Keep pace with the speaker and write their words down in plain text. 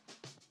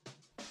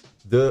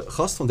De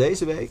gast van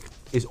deze week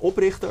is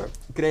oprichter,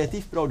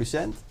 creatief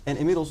producent en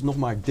inmiddels nog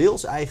maar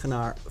deels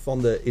eigenaar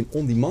van de in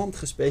on-demand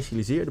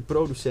gespecialiseerde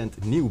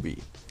producent Newbie.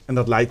 En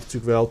dat leidt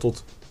natuurlijk wel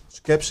tot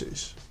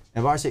scepsis.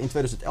 En waar ze in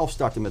 2011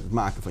 startten met het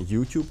maken van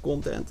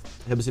YouTube-content,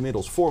 hebben ze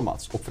inmiddels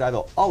formats op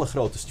vrijwel alle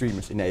grote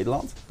streamers in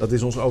Nederland. Dat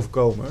is ons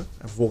overkomen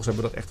en vervolgens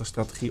hebben we dat echt als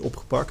strategie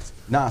opgepakt.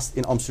 Naast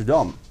in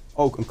Amsterdam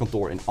ook een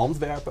kantoor in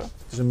Antwerpen.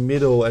 Het is een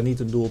middel en niet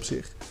een doel op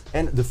zich.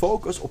 En de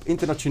focus op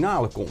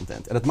internationale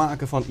content en het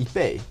maken van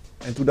IP.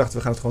 En toen dachten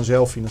we gaan het gewoon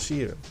zelf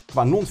financieren.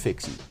 Qua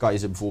non-fictie kan je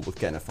ze bijvoorbeeld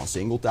kennen van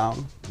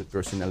Singletown, de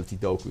personality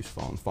docus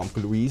van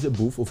Famke Louise,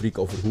 Boef of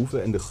Rico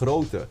Verhoeven en de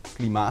grote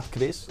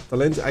klimaatquiz.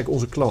 Talent is eigenlijk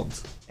onze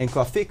klant. En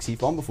qua fictie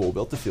van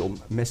bijvoorbeeld de film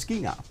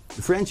Meskina.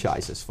 De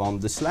franchises van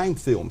de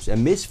Slijmfilms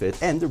en Misfit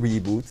en de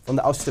reboot van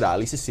de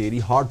Australische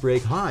serie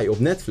Heartbreak High op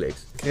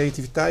Netflix.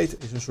 Creativiteit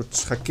is een soort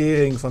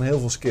schakering van heel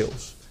veel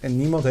skills. En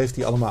niemand heeft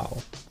die allemaal.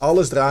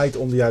 Alles draait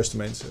om de juiste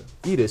mensen.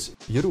 Hier is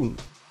Jeroen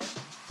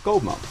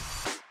Koopman.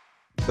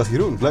 Dag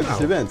Jeroen, leuk dat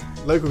je er bent.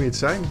 Leuk om hier te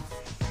zijn.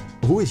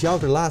 Hoe is jouw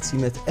relatie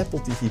met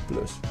Apple TV+.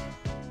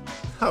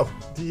 Nou,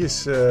 die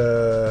is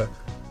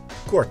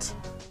kort.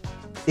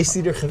 Is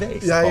die er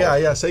geweest?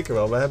 Ja, zeker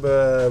wel.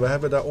 We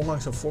hebben daar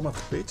onlangs een format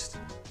gepitcht.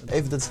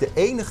 Even, dat is de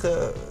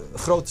enige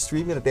grote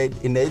streamer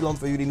in Nederland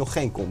waar jullie nog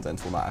geen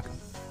content voor maken.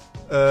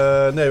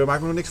 Nee, we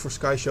maken nog niks voor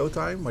Sky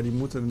Showtime, maar die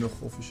moeten nog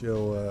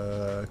officieel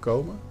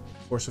komen.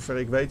 Voor zover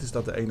ik weet is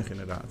dat de enige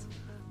inderdaad.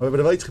 Maar we hebben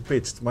er wel iets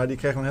gepitcht, maar die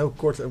kregen een heel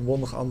kort en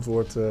wondig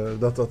antwoord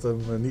dat dat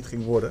hem niet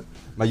ging worden.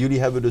 Maar jullie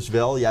hebben dus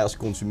wel, jij als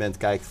consument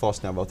kijkt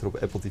vast naar wat er op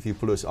Apple TV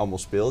Plus allemaal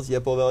speelt. Je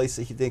hebt al wel iets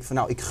dat je denkt van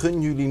nou, ik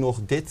gun jullie nog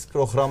dit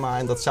programma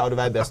en dat zouden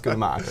wij best kunnen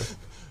maken.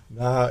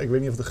 Nou, ik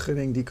weet niet of de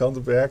gunning die kant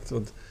op werkt,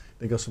 want ik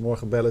denk als ze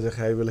morgen bellen en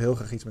zeggen hey, we willen heel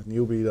graag iets met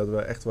Newbie, dat we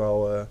echt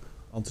wel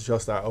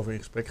enthousiast daarover in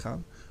gesprek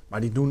gaan.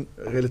 Maar die doen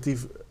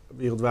relatief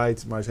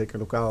wereldwijd, maar zeker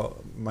lokaal,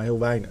 maar heel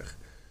weinig.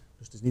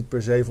 Dus het is niet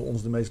per se voor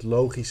ons de meest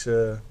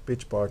logische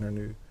pitchpartner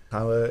nu.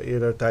 Gaan we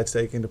eerder tijd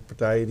steken in de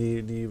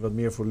partijen die wat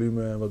meer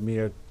volume en wat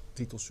meer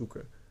titels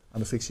zoeken aan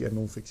de fictie- en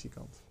non-fictie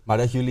kant. Maar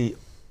dat jullie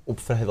op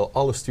vrijwel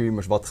alle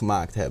streamers wat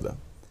gemaakt hebben.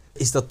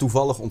 Is dat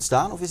toevallig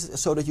ontstaan of is het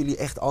zo dat jullie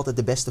echt altijd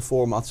de beste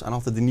formats aan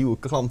altijd de nieuwe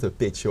klanten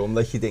pitchen?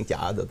 Omdat je denkt,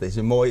 ja, dat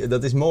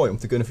is mooi om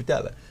te kunnen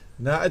vertellen.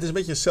 Nou, het is een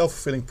beetje een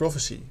self-fulfilling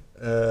prophecy.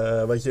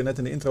 Wat je net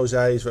in de intro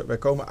zei is, wij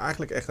komen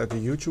eigenlijk echt uit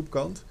de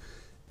YouTube-kant.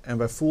 En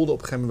wij voelden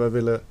op een gegeven moment,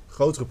 wij willen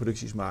grotere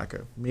producties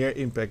maken, meer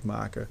impact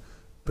maken,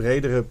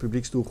 bredere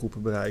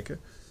publieksdoelgroepen bereiken.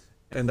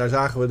 En daar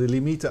zagen we de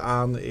limieten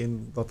aan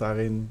in wat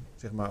daarin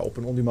zeg maar, op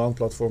een on-demand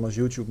platform als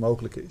YouTube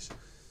mogelijk is.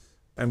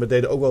 En we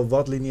deden ook wel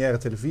wat lineaire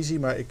televisie,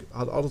 maar ik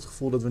had altijd het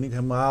gevoel dat we niet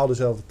helemaal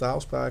dezelfde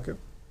taal spraken.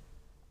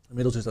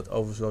 Inmiddels is dat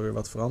overigens wel weer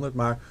wat veranderd.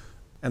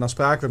 En dan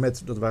spraken we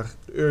met, dat waren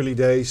de early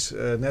days,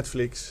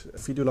 Netflix,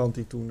 Videoland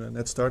die toen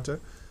net startte.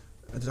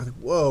 En toen dacht ik,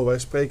 wow, wij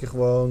spreken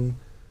gewoon,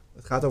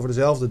 het gaat over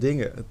dezelfde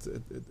dingen. Het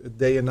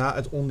DNA,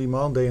 het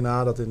on-demand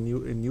DNA dat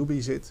in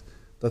Newbie zit,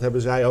 dat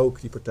hebben zij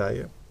ook, die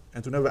partijen.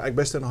 En toen hebben we eigenlijk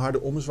best een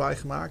harde ommezwaai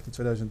gemaakt in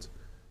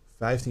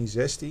 2015,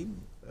 16.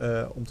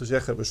 Om te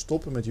zeggen, we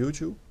stoppen met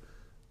YouTube.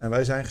 En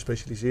wij zijn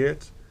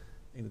gespecialiseerd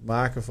in het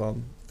maken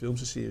van films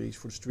en series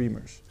voor de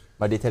streamers.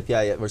 Maar dit heb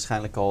jij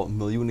waarschijnlijk al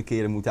miljoenen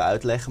keren moeten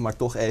uitleggen. Maar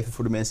toch even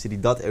voor de mensen die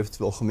dat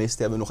eventueel gemist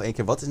hebben. Nog één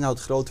keer, wat is nou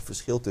het grote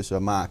verschil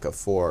tussen maken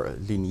voor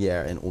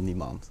lineair en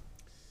on-demand?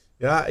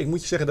 Ja, ik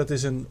moet je zeggen, dat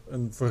is een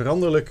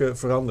veranderlijke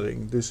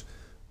verandering. Dus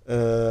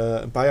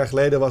een paar jaar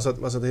geleden was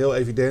dat heel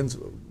evident.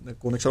 Dan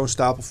kon ik zo'n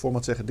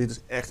stapelformat zeggen, dit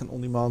is echt een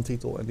on-demand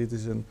titel. En dit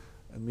is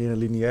meer een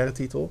lineaire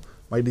titel.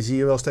 Maar die zie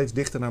je wel steeds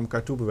dichter naar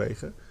elkaar toe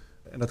bewegen.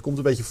 En dat komt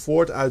een beetje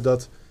voort uit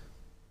dat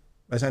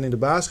wij zijn in de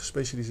basis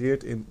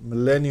gespecialiseerd in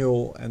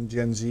millennial en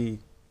Gen Z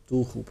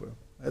doelgroepen.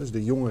 Dus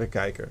de jongere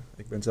kijker.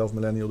 Ik ben zelf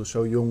millennial, dus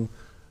zo jong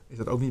is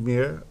dat ook niet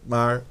meer.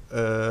 Maar,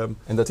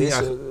 en dat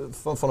is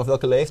vanaf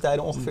welke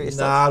leeftijden ongeveer is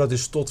dat? Nou, dat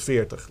is tot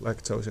 40, laat ik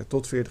het zo zeggen.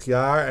 Tot 40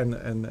 jaar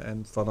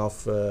en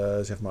vanaf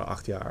zeg maar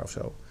 8 jaar of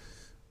zo.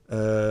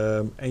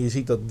 En je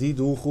ziet dat die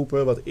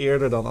doelgroepen, wat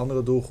eerder dan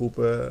andere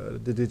doelgroepen,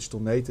 de digital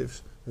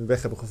natives, hun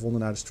weg hebben gevonden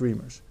naar de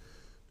streamers.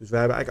 Dus wij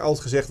hebben eigenlijk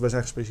altijd gezegd, wij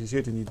zijn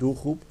gespecialiseerd in die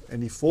doelgroep en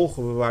die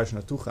volgen we waar ze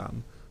naartoe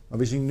gaan. Maar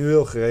we zien nu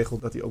heel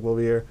geregeld dat die ook wel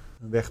weer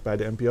een weg bij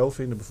de NPO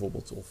vinden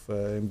bijvoorbeeld. Of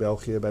in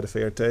België bij de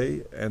VRT.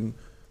 En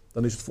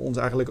dan is het voor ons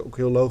eigenlijk ook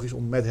heel logisch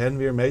om met hen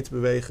weer mee te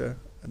bewegen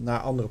naar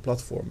andere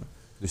platformen.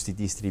 Dus die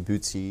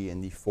distributie en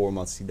die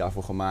formats die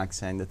daarvoor gemaakt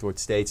zijn, dat wordt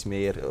steeds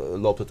meer,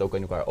 loopt het ook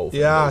in elkaar over?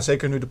 Ja,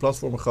 zeker nu de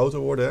platformen groter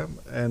worden.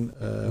 En,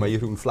 maar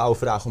Jeroen, flauwe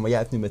vraag, maar jij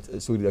hebt nu met,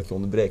 sorry dat ik je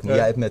onderbreek, maar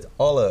jij hebt met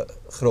alle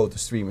grote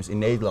streamers in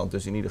Nederland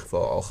dus in ieder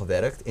geval al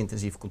gewerkt,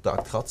 intensief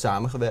contact gehad,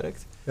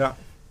 samengewerkt. Ja.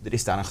 Er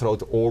is daar een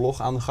grote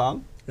oorlog aan de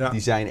gang. Ja.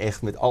 Die zijn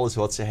echt met alles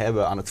wat ze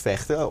hebben aan het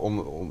vechten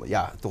om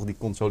ja, toch die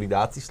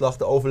consolidatieslag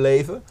te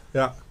overleven.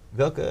 Ja.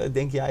 Welke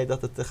denk jij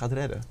dat het gaat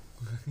redden?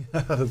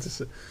 Ja, dat is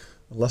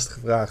een lastige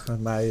vraag.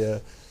 Met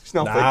mij,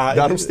 snap ik,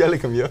 daarom stel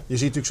ik hem je. Je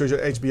ziet natuurlijk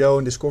sowieso HBO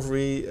en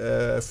Discovery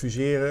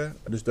fuseren.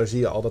 Dus daar zie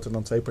je al dat er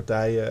dan 2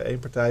 partijen 1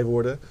 partij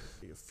worden.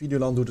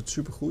 Videoland doet het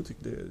supergoed. Ik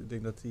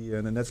denk dat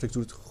Netflix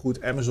doet het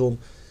goed. Amazon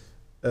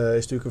is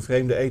natuurlijk een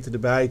vreemde eten de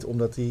bijt,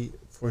 omdat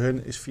voor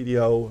hun is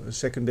video een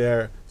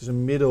secundair, het is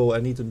een middel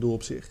en niet een doel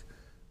op zich.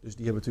 Dus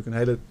die hebben natuurlijk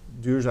een hele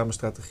duurzame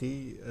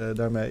strategie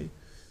daarmee.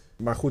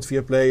 Maar goed,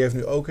 Viaplay heeft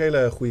nu ook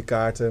hele goede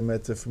kaarten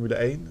met Formule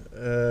 1.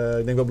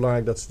 Ik denk wel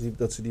belangrijk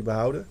dat ze die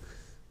behouden.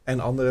 En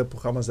andere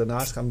programma's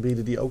daarnaast gaan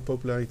bieden die ook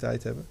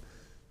populariteit hebben.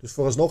 Dus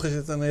vooralsnog is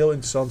het een heel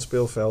interessant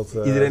speelveld.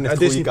 Iedereen heeft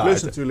Disney goede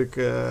Plus kaarten. natuurlijk,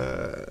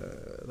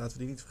 laten we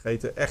die niet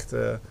vergeten, echt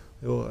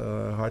heel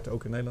hard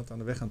ook in Nederland aan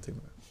de weg gaan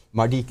timmeren.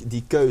 Maar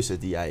die keuze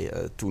die jij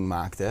toen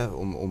maakte, hè,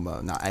 om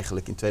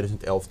eigenlijk in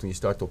 2011 toen je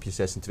startte op je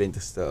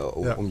 26e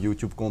om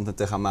YouTube content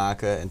te gaan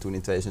maken en toen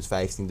in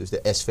 2015 dus de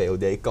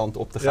SVOD-kant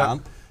op te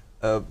gaan.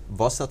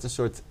 Was dat een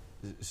soort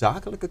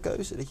zakelijke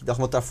keuze? Dat je dacht,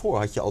 want daarvoor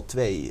had je al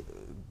 2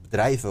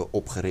 bedrijven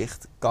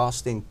opgericht.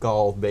 Casting,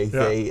 Call,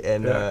 BV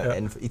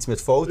en iets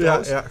met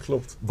foto's. Ja,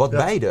 klopt. Wat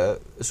beide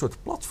een soort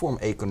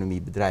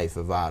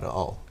platformeconomiebedrijven waren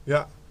al.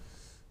 Ja,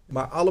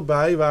 maar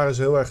allebei waren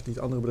ze heel erg, die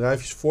andere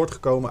bedrijfjes,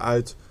 voortgekomen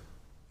uit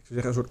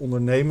een soort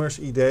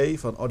ondernemersidee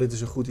van dit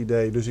is een goed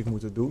idee, dus ik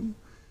moet het doen.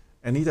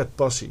 En niet uit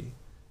passie.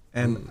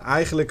 En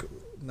eigenlijk,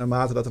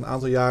 naarmate dat een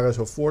aantal jaren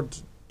zo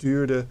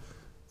voortduurde,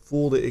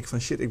 voelde ik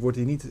van shit, ik word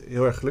hier niet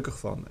heel erg gelukkig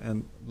van.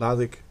 En laat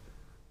ik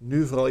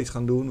nu vooral iets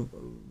gaan doen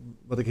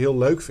wat ik heel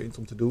leuk vind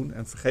om te doen.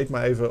 En vergeet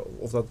maar even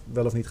of dat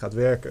wel of niet gaat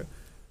werken.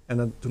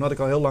 En toen had ik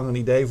al heel lang een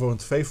idee voor een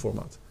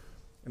tv-format.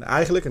 En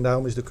eigenlijk, en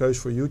daarom is de keuze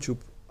voor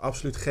YouTube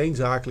absoluut geen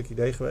zakelijk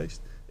idee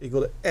geweest. Ik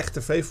wilde echt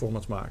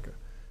tv-formats maken.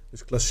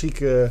 Dus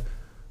klassieke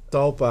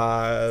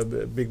Talpa,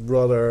 Big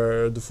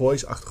Brother, The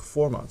Voice-achtige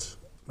formats.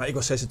 Maar ik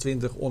was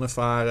 26,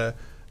 onervaren.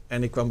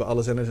 En ik kwam bij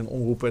alle zenders en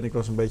omroepen. En ik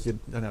was een beetje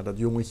dat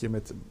jongetje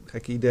met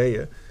gekke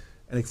ideeën.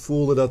 En ik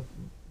voelde dat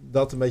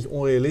dat een beetje een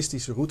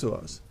onrealistische route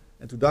was.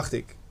 En toen dacht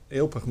ik,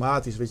 heel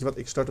pragmatisch, weet je wat,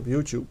 ik start op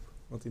YouTube.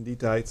 Want in die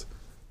tijd,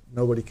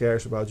 nobody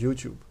cares about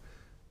YouTube.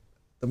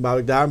 Dan bouw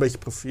ik daar een beetje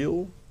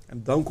profiel.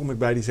 En dan kom ik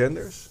bij die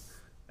zenders.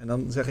 En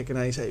dan zeg ik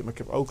ineens, maar ik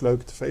heb ook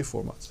leuke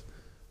tv-formats.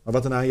 Maar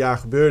wat er na een jaar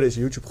gebeurde is,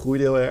 YouTube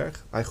groeide heel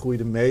erg. Hij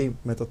groeide mee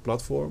met dat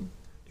platform.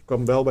 Ik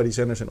kwam wel bij die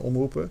zenders en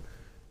omroepen.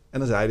 En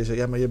dan zeiden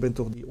ze, maar je bent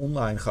toch die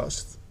online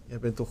gast. Je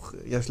bent toch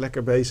juist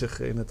lekker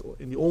bezig in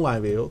die online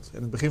wereld. En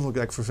in het begin vond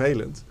ik het eigenlijk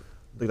vervelend.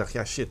 Want ik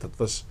dacht, shit, dat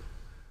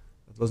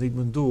was niet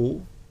mijn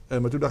doel.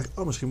 Maar toen dacht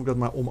ik, misschien moet ik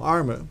dat maar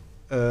omarmen.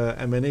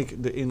 En ben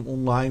ik de in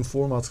online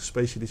format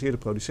gespecialiseerde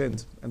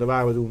producent. En daar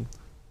waren we toen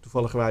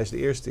toevalligerwijs de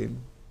eerste in.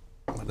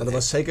 Maar dat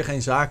was zeker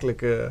geen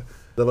zakelijke...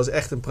 Dat was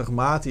echt een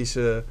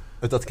pragmatische...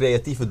 Het had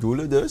creatieve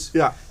doelen dus.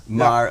 Ja.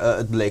 Maar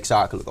het bleek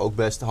zakelijk ook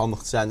best handig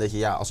te zijn dat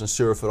je als een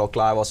surfer al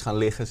klaar was gaan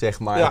liggen, zeg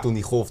maar. Ja. En toen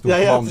die golf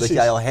kwam, dat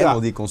jij al helemaal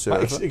die kon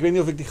surfen. Ik weet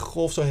niet of ik die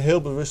golf zo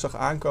heel bewust zag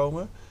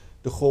aankomen.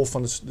 De golf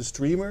van de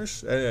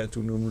streamers,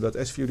 toen noemden we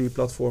dat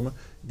SVOD-platformen,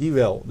 die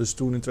wel. Dus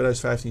toen in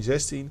 2015,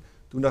 16,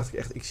 toen dacht ik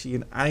echt, ik zie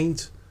een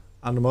eind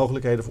aan de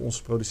mogelijkheden voor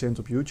onze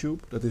producenten op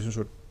YouTube. Dat is een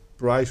soort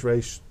price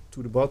race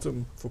to the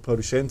bottom voor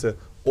producenten.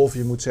 Of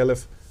je moet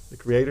zelf de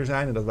creator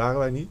zijn en dat waren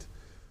wij niet.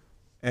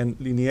 En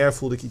lineair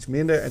voelde ik iets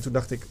minder en toen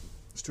dacht ik,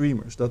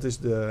 streamers,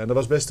 en dat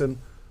was best een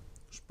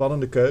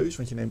spannende keus,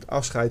 want je neemt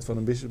afscheid van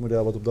een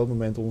businessmodel wat op dat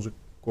moment onze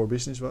core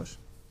business was.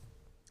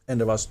 En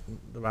er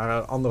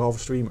waren 1,5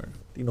 streamer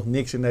die nog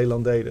niks in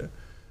Nederland deden.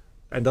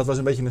 En dat was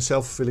een beetje een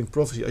self-fulfilling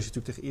prophecy. Als je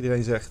natuurlijk tegen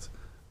iedereen zegt,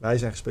 wij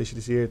zijn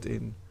gespecialiseerd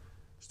in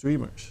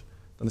streamers.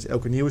 Dan is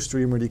elke nieuwe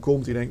streamer die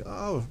komt, die denkt,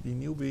 die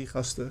newbie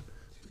gasten,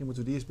 misschien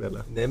moeten we die eens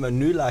bellen. Nee, maar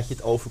nu laat je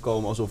het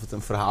overkomen alsof het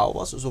een verhaal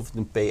was. Alsof het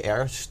een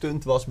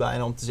PR-stunt was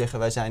bijna om te zeggen,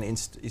 wij zijn in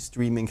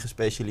streaming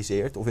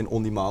gespecialiseerd of in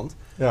on-demand.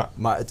 Ja.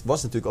 Maar het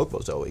was natuurlijk ook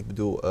wel zo. Ik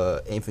bedoel,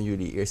 een van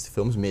jullie eerste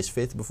films,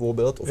 Misfit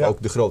bijvoorbeeld, of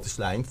ook De Grote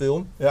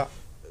Slijmfilm. Ja.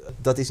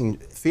 Dat is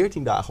in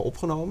 14 dagen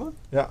opgenomen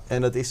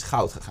en dat is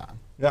goud gegaan.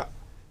 Ja.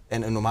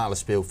 En een normale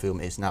speelfilm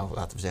is,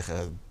 laten we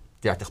zeggen,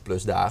 30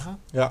 plus dagen.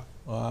 Ja,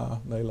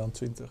 Nederland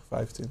 20,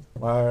 25.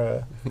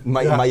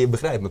 Maar je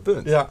begrijpt mijn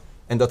punt. Ja.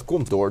 En dat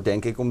komt door,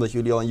 denk ik, omdat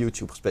jullie al in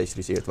YouTube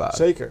gespecialiseerd waren.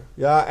 Zeker.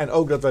 Ja, en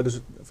ook dat wij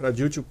dus vanuit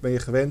YouTube ben je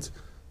gewend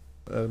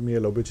meer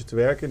low budget te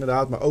werken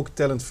inderdaad, maar ook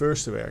talent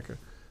first te werken.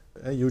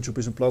 YouTube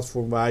is een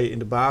platform waar je in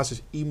de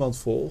basis iemand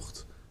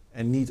volgt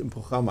en niet een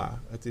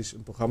programma. Het is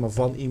een programma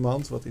van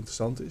iemand wat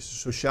interessant is, een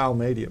sociaal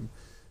medium.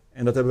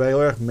 En dat hebben wij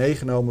heel erg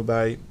meegenomen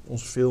bij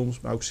onze films,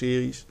 maar ook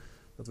series.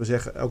 Dat we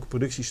zeggen, elke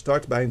productie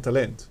start bij een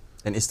talent.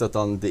 En is dat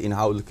dan de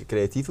inhoudelijke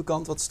creatieve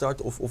kant wat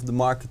start of de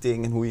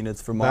marketing en hoe je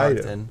het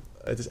vermarkt? Beide.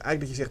 Het is eigenlijk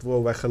dat je zegt,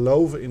 wow, wij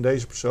geloven in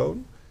deze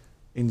persoon.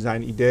 In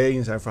zijn idee,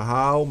 in zijn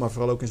verhaal, maar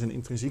vooral ook in zijn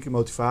intrinsieke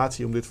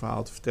motivatie om dit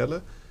verhaal te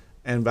vertellen.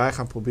 En wij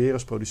gaan proberen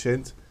als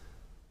producent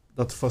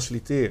dat te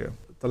faciliteren.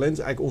 Talent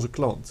is eigenlijk onze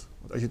klant.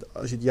 Want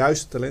als je het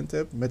juiste talent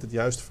hebt met het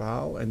juiste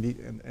verhaal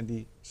en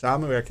die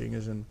samenwerking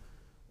is een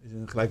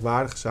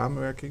gelijkwaardige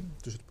samenwerking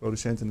tussen de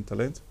producent en het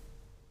talent,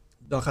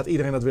 dan gaat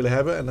iedereen dat willen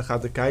hebben en dan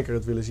gaat de kijker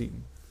het willen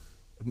zien.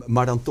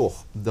 Maar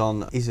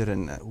dan is er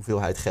een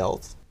hoeveelheid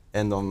geld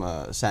en dan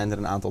zijn er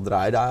een aantal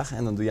draaidagen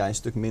en dan doe jij een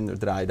stuk minder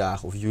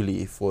draaidagen of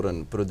jullie voor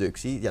een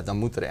productie. Ja, dan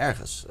moet er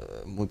ergens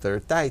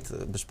tijd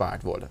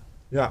bespaard worden.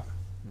 Ja.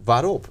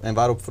 Waarop? En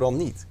waarop vooral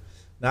niet?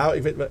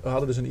 Nou, we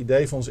hadden dus een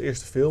idee voor onze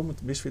eerste film.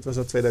 Het Misfit was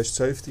dat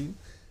 2017.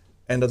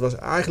 En dat was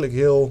eigenlijk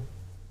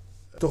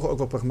toch ook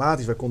wel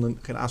pragmatisch. Wij konden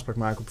geen aanspraak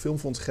maken op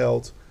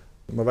filmfondsgeld.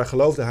 Maar wij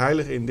geloofden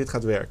heilig in, dit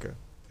gaat werken.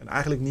 En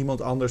eigenlijk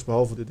niemand anders,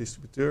 behalve de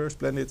distributeur,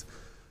 Splendid,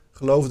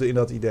 geloofde in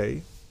dat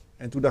idee.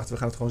 En toen dachten we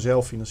gaan het gewoon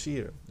zelf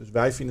financieren. Dus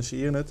wij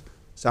financieren het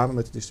samen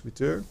met de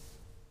distributeur.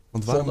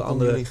 Want waarom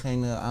konden jullie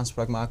geen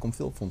aanspraak maken om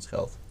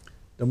filmfondsgeld?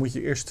 Dan moet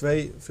je eerst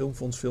 2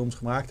 filmfondsfilms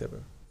gemaakt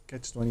hebben.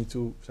 Catch-22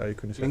 zou je kunnen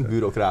zeggen. Klinkt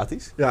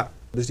bureaucratisch. Ja,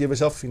 dus die hebben we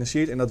zelf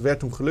gefinancierd. En dat werd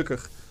toen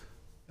gelukkig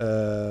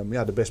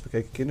de best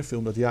bekeken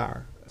kinderfilm dat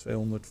jaar.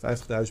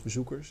 250.000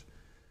 bezoekers.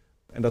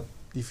 En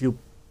die viel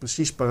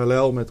precies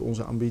parallel met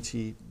onze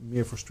ambitie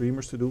meer voor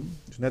streamers te doen.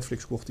 Dus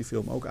Netflix kocht die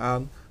film ook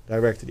aan.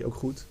 Daar werkte die ook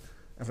goed.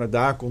 En vanuit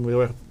daar konden we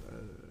heel erg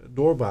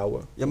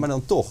doorbouwen. Ja, maar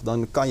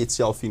dan kan je het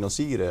zelf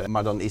financieren.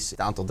 Maar dan is het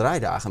aantal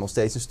draaidagen nog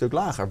steeds een stuk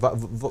lager.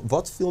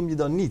 Wat film je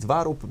dan niet?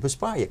 Waarop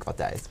bespaar je qua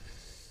tijd?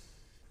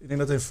 Ik denk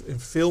dat in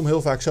film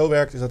heel vaak zo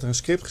werkt, is dat er een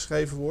script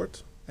geschreven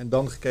wordt. En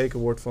dan gekeken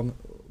wordt van,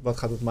 wat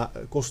gaat het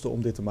kosten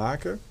om dit te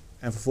maken?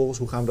 En vervolgens,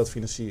 hoe gaan we dat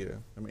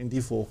financieren? In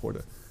die volgorde.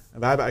 En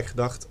wij hebben eigenlijk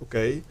gedacht,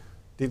 oké,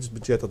 dit is het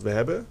budget dat we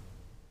hebben.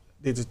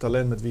 Dit is het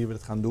talent met wie we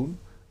het gaan doen.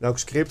 Welk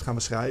script gaan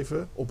we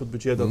schrijven op het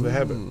budget dat we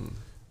hebben?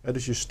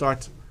 Dus je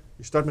start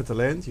met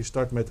talent, je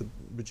start met het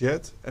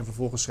budget. En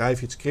vervolgens schrijf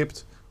je het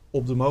script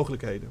op de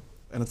mogelijkheden.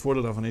 En het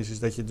voordeel daarvan is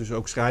dat je dus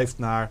ook schrijft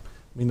naar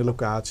minder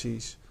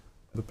locaties,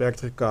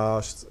 beperktere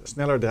cast,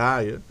 sneller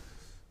draaien.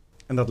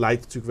 En dat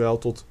leidt natuurlijk wel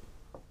tot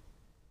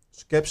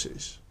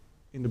skepsis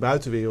in de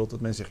buitenwereld. Dat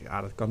mensen zeggen,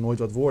 ja, dat kan nooit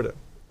wat worden.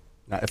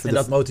 Nou, en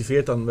dat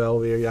motiveert dan wel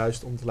weer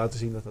juist om te laten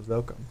zien dat dat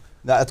wel kan.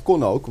 Nou, het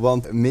kon ook,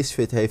 want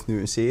Misfit heeft nu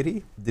een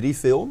serie. 3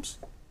 films.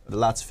 De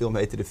laatste film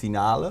heette De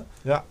Finale.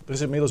 Ja, er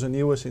is inmiddels een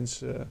nieuwe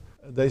sinds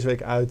deze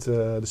week uit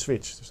de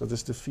Switch. Dus dat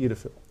is de 4e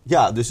film.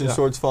 Ja, dus een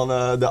soort van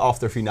de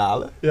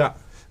afterfinale. Ja.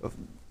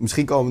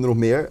 Misschien komen er nog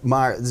meer,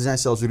 maar er zijn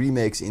zelfs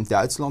remakes in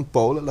Duitsland,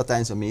 Polen,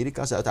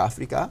 Latijns-Amerika,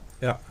 Zuid-Afrika.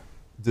 Ja.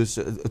 Dus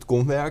het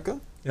kon werken.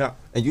 Ja.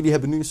 En jullie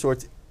hebben nu een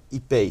soort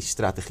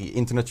IP-strategie,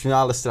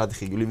 internationale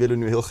strategie. Jullie willen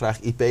nu heel graag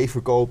IP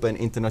verkopen en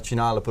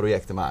internationale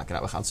projecten maken.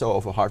 Nou, we gaan het zo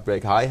over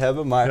Heartbreak High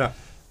hebben, maar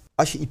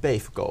als je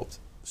IP verkoopt,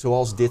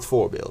 zoals dit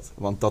voorbeeld,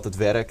 want dat het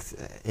werkt,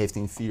 heeft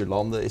in 4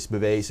 landen is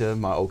bewezen,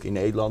 maar ook in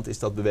Nederland is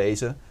dat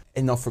bewezen.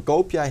 En dan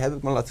verkoop jij, heb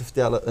ik me laten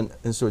vertellen,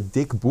 een soort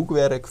dik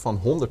boekwerk van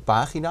 100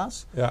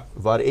 pagina's,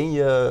 waarin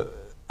je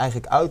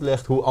eigenlijk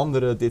uitlegt hoe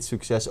anderen dit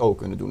succes ook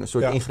kunnen doen. Een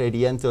soort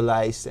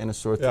ingrediëntenlijst en een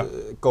soort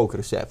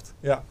kookrecept.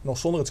 Ja, nog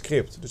zonder het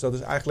script. Dus dat is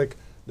eigenlijk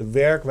de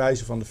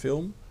werkwijze van de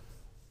film.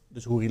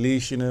 Dus hoe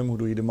release je hem, hoe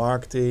doe je de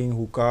marketing,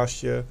 hoe cast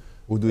je.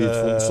 Hoe doe je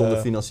het zonder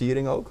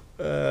financiering ook?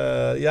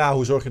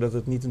 Hoe zorg je dat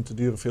het niet een te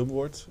dure film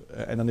wordt.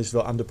 En dan is het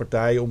wel aan de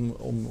partij om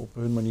op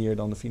hun manier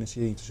dan de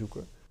financiering te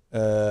zoeken.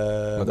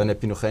 Maar dan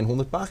heb je nog geen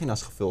 100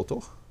 pagina's gevuld,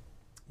 toch?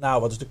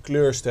 Nou, wat is de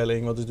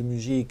kleurstelling? Wat is de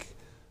muziek?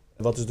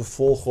 Wat is de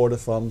volgorde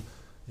van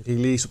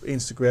release op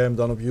Instagram,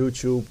 dan op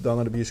YouTube, dan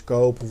naar de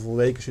bioscoop? Hoeveel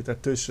weken zit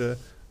daartussen?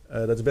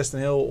 Dat is best een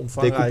heel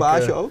omvangrijk...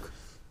 Decoupage ook?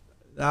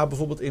 Nou,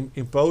 bijvoorbeeld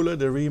in Polen,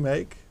 de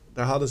remake,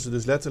 daar hadden ze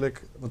dus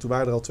letterlijk... Want toen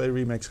waren er al 2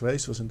 remakes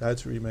geweest. Er was een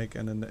Duitse remake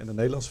en een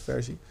Nederlandse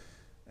versie.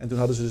 En toen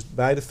hadden ze dus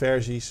beide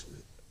versies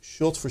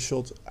shot voor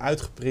shot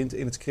uitgeprint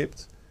in het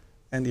script.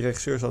 En die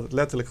regisseur zat het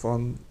letterlijk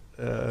van...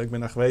 ik ben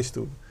daar geweest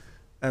toen.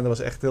 En dat was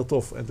echt heel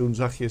tof. En toen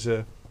zag je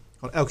ze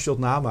gewoon elk shot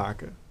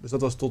namaken. Dus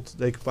dat was tot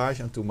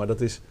decoupage aan toe. Maar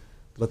dat is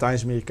de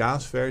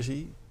Latijns-Amerikaanse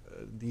versie.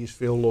 Die is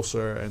veel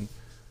losser. En,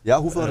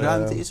 ja, hoeveel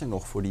ruimte is er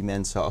nog voor die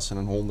mensen als ze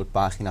een 100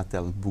 pagina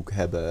tellend boek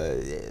hebben?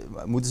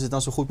 Moeten ze het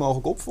dan zo goed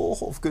mogelijk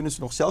opvolgen? Of kunnen ze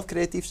nog zelf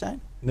creatief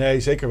zijn? Nee,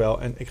 zeker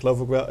wel. En ik geloof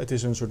ook wel, het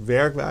is een soort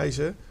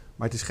werkwijze.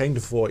 Maar het is geen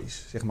The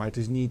Voice, zeg maar. Het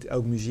is niet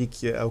elk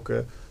muziekje,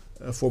 elke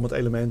format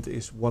element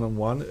is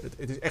one-on-one.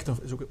 Het is echt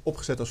is ook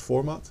opgezet als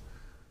format.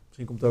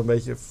 Misschien komt het ook een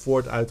beetje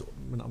voort uit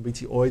mijn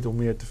ambitie ooit om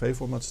meer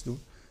tv-formats te doen.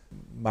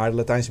 Maar de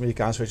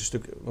Latijns-Amerikaanse versie is een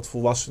stuk wat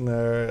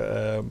volwassener.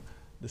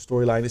 De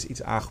storyline is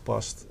iets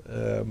aangepast.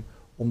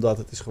 Omdat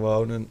het is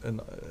gewoon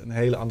een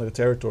hele andere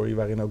territory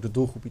waarin ook de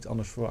doelgroep iets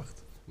anders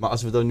verwacht. Maar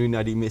als we dan nu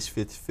naar die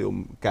Misfit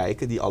film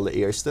kijken, die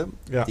allereerste.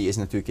 Die is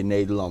natuurlijk in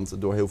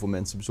Nederland door heel veel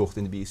mensen bezocht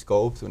in de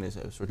bioscoop. Toen is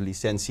er een soort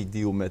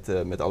licentiedeal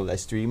met allerlei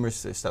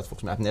streamers. Er staat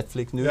volgens mij op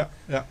Netflix nu.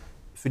 Ja.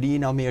 Verdien je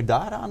nou meer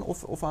daaraan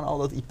of aan al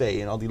dat IP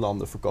in al die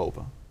landen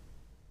verkopen?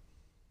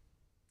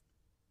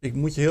 Ik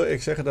moet je heel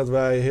eerlijk zeggen dat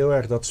wij heel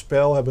erg dat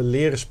spel hebben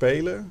leren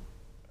spelen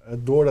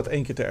door dat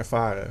 1 keer te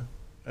ervaren.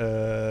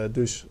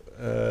 Dus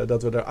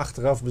dat we er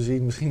achteraf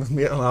bezien misschien wat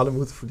meer aan hadden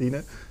moeten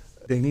verdienen.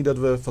 Ik denk niet dat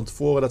we van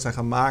tevoren dat zijn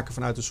gaan maken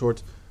vanuit een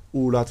soort...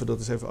 laten we dat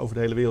eens even over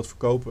de hele wereld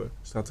verkopen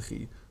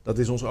strategie. Dat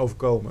is ons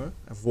overkomen. En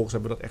vervolgens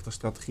hebben we dat echt als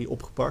strategie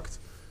opgepakt.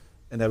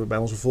 En hebben we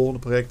bij onze volgende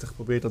projecten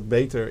geprobeerd dat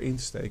beter in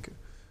te steken.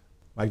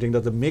 Maar ik denk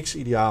dat de mix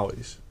ideaal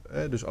is.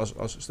 Dus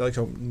stel ik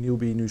zou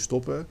Newbie nu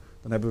stoppen,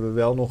 dan hebben we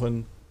wel nog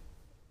een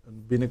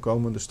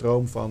binnenkomende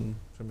stroom van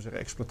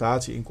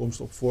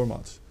exploitatie-inkomsten op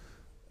formats.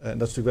 En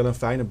dat is natuurlijk wel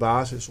een fijne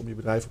basis om je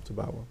bedrijf op te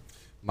bouwen.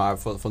 Maar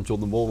van John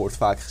de Mol wordt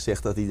vaak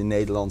gezegd dat hij de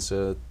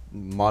Nederlandse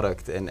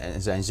markt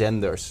en zijn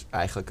zenders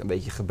eigenlijk een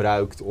beetje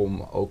gebruikt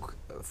om ook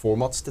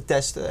formats te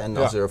testen. En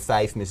als er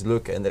 5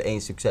 mislukken en er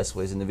 1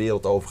 succesvol is en de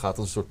wereld overgaat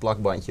als een soort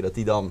plakbandje, dat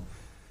die dan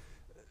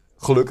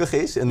gelukkig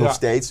is en nog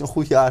steeds een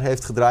goed jaar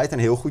heeft gedraaid, een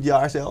heel goed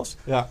jaar zelfs.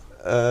 Ja.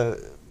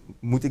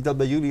 Moet ik dat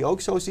bij jullie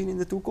ook zo zien in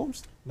de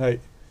toekomst?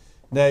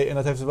 Nee, en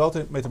dat heeft er wel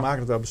mee te maken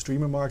dat we op de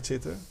streamermarkt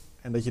zitten.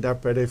 En dat je daar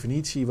per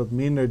definitie wat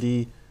minder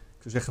die, ik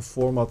zou zeggen,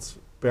 format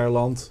per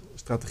land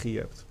strategie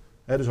hebt.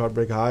 Dus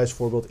Heartbreak High als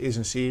voorbeeld is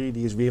een serie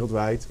die is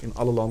wereldwijd in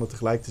alle landen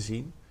tegelijk te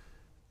zien.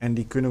 En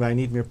die kunnen wij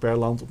niet meer per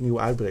land opnieuw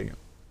uitbrengen.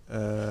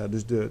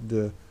 Dus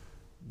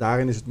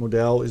daarin is het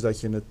model is dat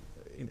je het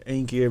in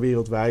 1 keer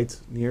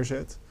wereldwijd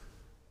neerzet.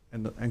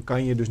 En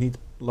kan je dus niet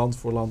land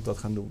voor land dat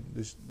gaan doen.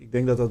 Dus ik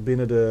denk dat dat in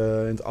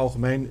het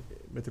algemeen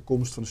met de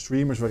komst van de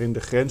streamers, waarin de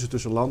grenzen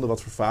tussen landen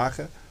wat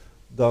vervagen,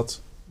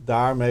 dat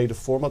daarmee de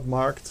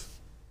formatmarkt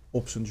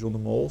op zijn John de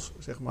Mols,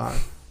 zeg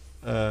maar,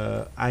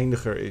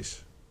 eindiger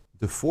is.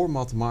 De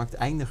formatmarkt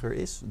eindiger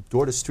is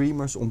door de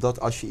streamers, omdat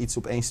als je iets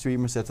op 1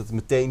 streamer zet, dat het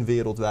meteen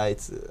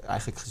wereldwijd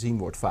eigenlijk gezien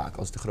wordt vaak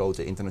als de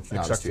grote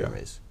internationale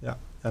streamer is. Ja,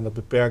 en dat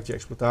beperkt je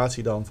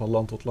exploitatie dan van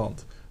land tot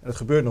land. En dat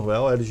gebeurt nog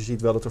wel, dus je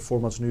ziet wel dat er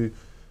formats nu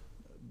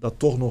dat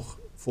toch nog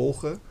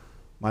volgen,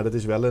 maar dat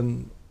is wel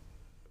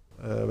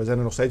we zijn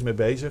er nog steeds mee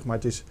bezig,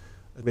 maar ik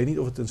weet niet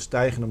of het een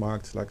stijgende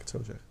markt is, laat ik het zo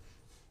zeggen.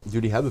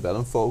 Jullie hebben wel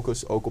een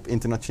focus ook op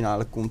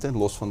internationale content,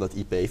 los van dat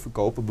IP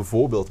verkopen.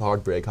 Bijvoorbeeld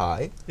Heartbreak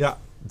High. Ja.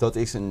 Dat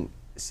is een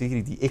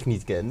serie die ik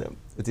niet kende.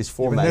 Het is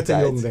voor mijn mijn net tijd.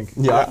 te jong, denk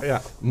ik.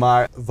 Ja.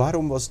 Maar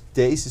waarom was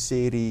deze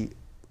serie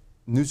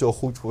nu zo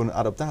goed voor een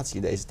adaptatie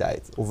in deze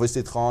tijd? Of is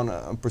dit gewoon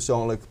een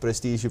persoonlijk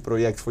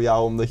prestigeproject voor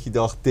jou, omdat je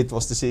dacht, dit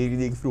was de serie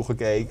die ik vroeger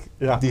keek,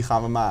 die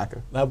gaan we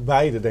maken? Nou,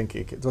 beide denk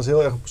ik. Het was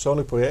heel erg een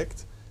persoonlijk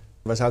project.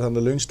 Wij zaten aan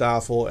de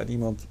lunchtafel en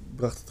iemand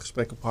bracht het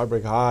gesprek op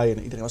Heartbreak High.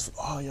 En iedereen was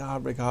van, oh ja,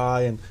 Heartbreak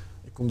High. En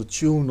ik kon de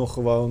tune nog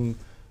gewoon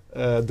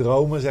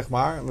dromen, zeg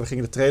maar. En we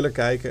gingen de trailer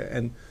kijken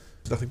en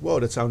toen dacht ik,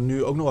 wow, dat zou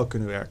nu ook nog wel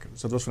kunnen werken.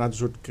 Dus dat was vanuit een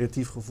soort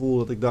creatief gevoel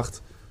dat ik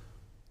dacht,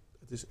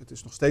 het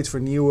is nog steeds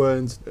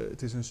vernieuwend.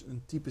 Het is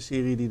een type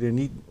serie die er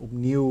niet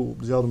opnieuw op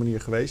dezelfde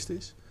manier geweest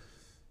is.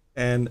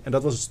 En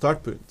dat was het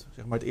startpunt.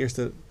 Zeg maar het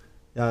eerste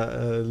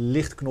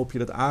lichtknopje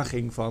dat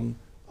aanging van,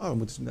 we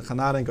moeten gaan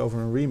nadenken over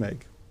een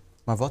remake.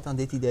 Maar wat aan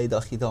dit idee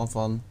dacht je dan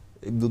van,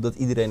 ik bedoel dat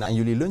iedereen aan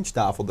jullie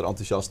lunchtafel er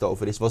enthousiast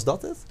over is, was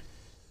dat het?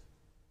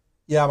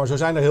 Ja, maar zo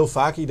zijn er heel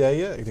vaak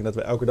ideeën. Ik denk dat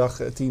we elke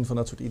dag 10 van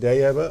dat soort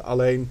ideeën hebben.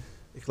 Alleen,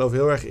 ik geloof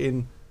heel erg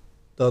in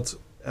dat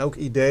elk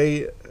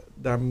idee,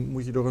 daar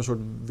moet je door een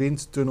soort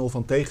windtunnel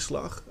van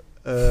tegenslag,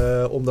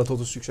 om dat tot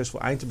een succesvol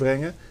eind te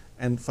brengen.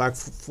 En vaak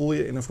voel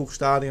je in een vroeg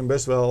stadium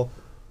best wel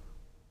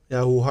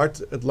hoe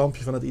hard het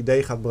lampje van het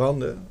idee gaat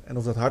branden. En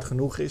of dat hard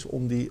genoeg is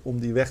om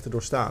die weg te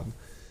doorstaan.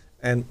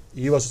 En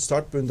hier was het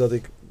startpunt dat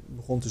ik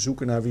begon te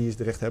zoeken naar wie is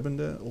de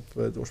rechthebbende op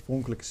de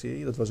oorspronkelijke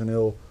serie. Dat was een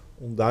heel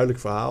onduidelijk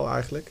verhaal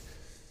eigenlijk.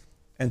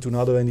 En toen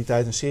hadden we in die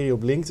tijd een serie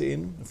op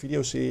LinkedIn, een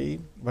videoserie,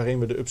 waarin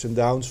we de ups en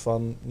downs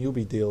van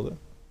Newbie deelden.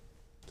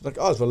 Toen dacht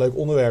ik, dat is wel een leuk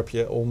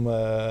onderwerpje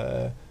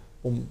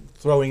om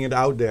throwing it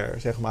out there,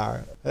 zeg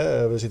maar.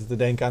 We zitten te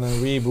denken aan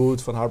een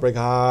reboot van Heartbreak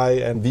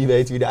High. En wie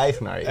weet wie de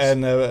eigenaar is.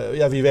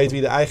 En wie weet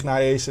wie de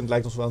eigenaar is. En het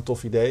lijkt ons wel een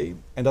tof idee.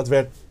 En dat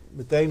werd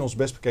meteen ons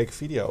best bekeken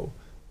video.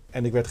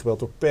 En ik werd gebeld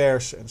door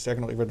pers. En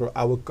sterker nog, ik werd door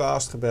oude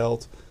cast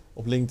gebeld.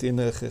 Op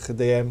LinkedIn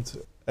gedM'd.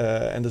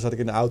 En dan zat ik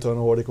in de auto en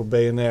dan hoorde ik op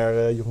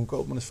BNR... Jeroen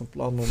Koopman is van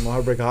plan om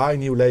Heartbreak High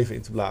nieuw leven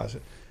in te blazen.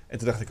 En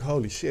toen dacht ik,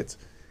 holy shit,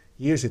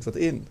 hier zit wat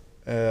in.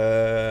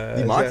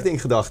 Die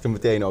marketinggedachte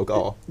meteen ook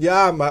al.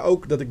 Ja, maar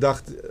ook dat ik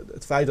dacht,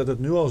 het feit dat het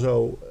nu al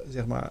zo,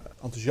 zeg maar,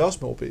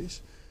 enthousiasme op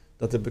is...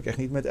 dat heb ik echt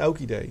niet met elk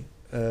idee.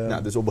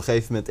 Dus op een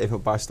gegeven moment even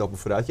een paar stappen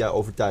vooruit. Jij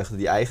overtuigde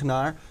die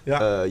eigenaar.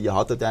 Ja. Je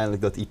had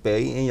uiteindelijk dat IP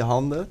in je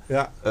handen.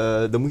 Ja.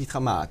 Dan moet je het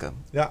gaan maken.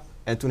 Ja.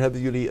 En toen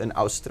hebben jullie een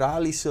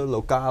Australische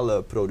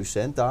lokale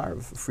producent daar,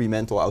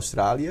 Fremantle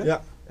Australië.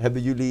 Ja.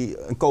 Hebben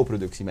jullie een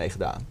co-productie mee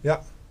gedaan?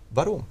 Ja.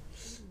 Waarom?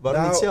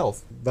 Waarom niet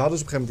zelf? We hadden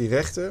dus op een gegeven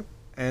moment die rechten.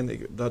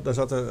 En daar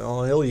zat er al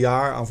een heel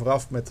jaar aan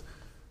vooraf met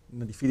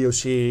die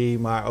videoserie,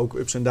 maar ook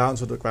ups en downs.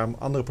 Want er kwamen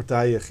andere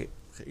partijen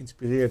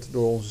geïnspireerd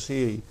door onze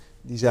serie.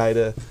 Die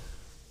zeiden,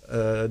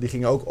 die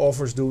gingen ook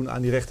offers doen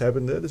aan die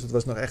rechthebbenden. Dus het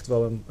was nog echt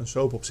wel een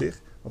soap op zich. Maar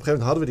op een gegeven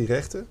moment hadden we die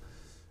rechten.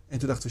 En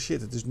toen dachten we,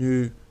 shit, het is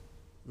nu...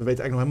 We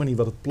weten eigenlijk nog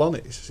helemaal niet wat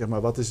het plan is. Zeg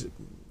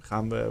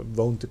maar,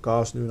 woont de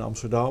cast nu in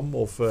Amsterdam?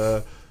 Of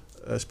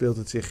speelt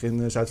het zich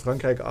in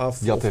Zuid-Frankrijk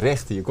af? Je had de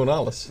rechten, je kon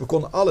alles. We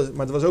konden alles,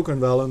 maar het was ook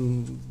wel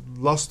een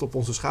last op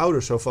onze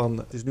schouders. Zo van,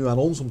 het is nu aan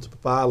ons om te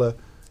bepalen... Ik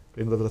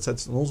weet niet of we dat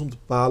zetten, aan ons om te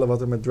bepalen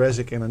wat er met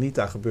Dresik en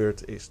Anita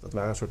gebeurd is. Dat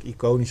waren een soort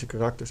iconische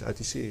karakters uit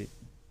die serie.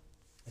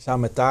 Samen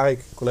met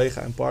Tarek,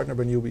 collega en partner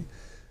bij Newbie,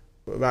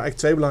 waren eigenlijk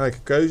 2 belangrijke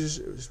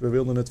keuzes. Dus we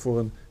wilden het voor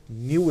een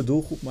nieuwe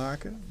doelgroep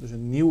maken. Dus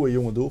een nieuwe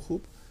jonge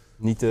doelgroep.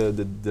 Niet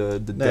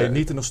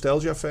niet de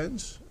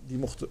nostalgia-fans.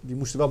 Die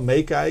moesten wel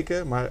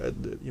meekijken, maar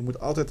je moet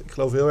altijd, ik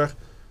geloof heel erg,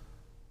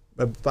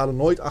 wij bepalen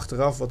nooit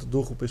achteraf wat de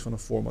doelgroep is van een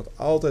format.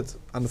 Altijd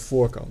aan de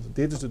voorkant.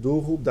 Dit is de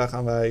doelgroep, daar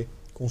gaan wij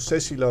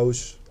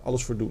concessieloos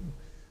alles voor doen.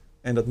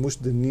 En dat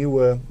moest de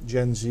nieuwe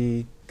Gen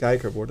Z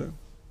kijker worden.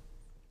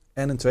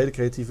 En een tweede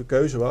creatieve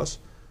keuze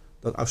was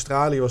dat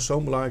Australië was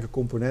zo'n belangrijke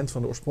component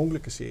van de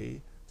oorspronkelijke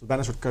serie. Het was bijna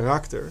een soort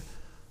karakter.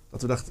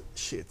 Dat we dachten,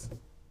 shit,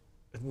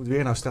 het moet weer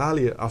in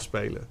Australië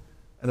afspelen.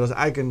 En dat was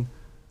eigenlijk een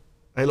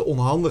hele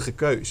onhandige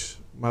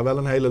keus. Maar wel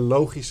een hele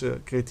logische,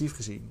 creatief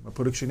gezien. Maar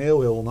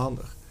productioneel heel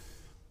onhandig.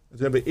 Dus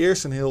we hebben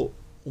eerst een heel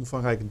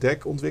omvangrijk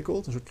deck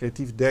ontwikkeld. Een soort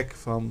creatief deck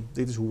van,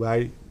 dit is hoe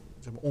wij,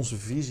 zeg maar, onze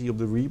visie op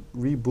de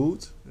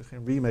reboot.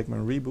 Geen remake, maar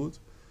een reboot.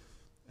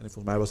 En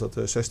volgens mij was dat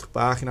 60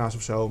 pagina's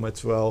of zo. Met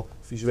zowel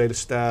visuele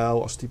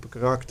stijl als type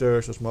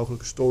karakters, als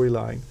mogelijke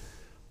storyline.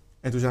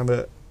 En toen zijn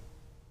we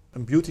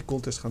een beauty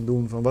contest gaan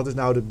doen van wat is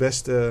nou de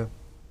beste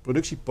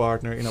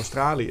productiepartner in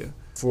Australië.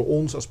 Voor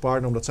ons als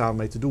partner om dat samen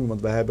mee te doen.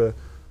 Want wij hebben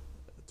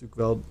natuurlijk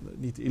wel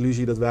niet de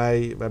illusie dat we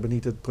hebben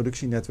niet het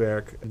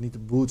productienetwerk en niet de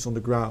boots on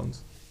the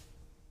ground.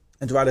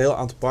 En toen waren er een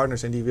heel aantal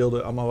partners en die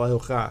wilden allemaal wel heel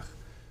graag.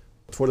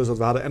 Het voordeel is dat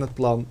we hadden en het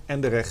plan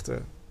en de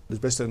rechten. Dus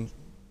best een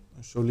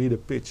solide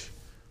pitch.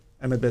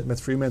 En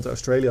met Fremantle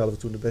Australia hadden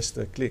we toen de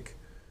beste klik.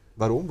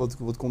 Waarom?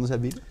 Wat konden zij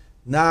bieden?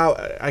 Nou,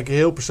 eigenlijk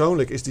heel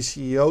persoonlijk is die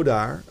CEO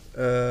daar.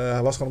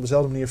 Hij was gewoon op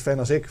dezelfde manier fan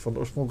als ik van de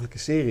oorspronkelijke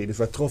serie. Dus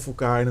wij troffen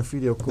elkaar in een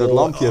videocall. Dat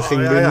lampje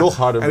ging weer nog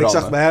harder branden. En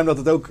ik zag bij hem dat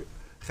het ook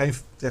geen,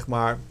 zeg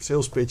maar,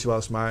 sales pitch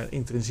was, maar een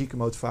intrinsieke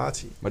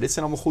motivatie. Maar dit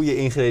zijn allemaal goede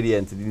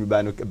ingrediënten die nu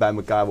bij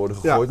elkaar worden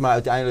gegooid. Ja. Maar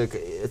uiteindelijk,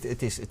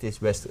 het is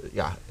best,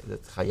 ja, dat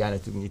ga jij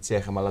natuurlijk niet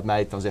zeggen, maar laat mij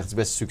het dan zeggen, het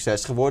is best een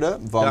succes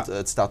geworden. Want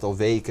het staat al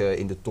weken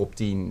in de top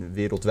 10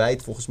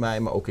 wereldwijd volgens mij,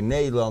 maar ook in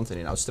Nederland en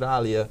in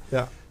Australië.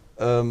 Ja.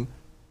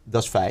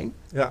 Dat is fijn.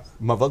 Ja.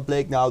 Maar wat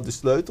bleek nou de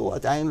sleutel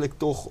uiteindelijk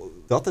toch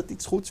dat het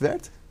iets goeds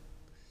werd?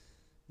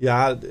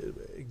 Ja,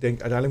 ik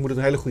denk uiteindelijk moet het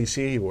een hele goede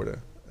serie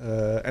worden.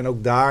 En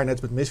ook daar,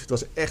 net met Misfit,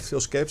 was er echt veel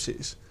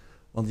sceptisch.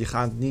 Want je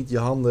gaat niet je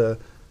handen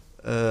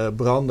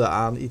branden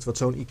aan iets wat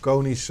zo'n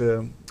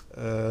iconische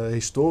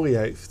historie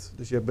heeft.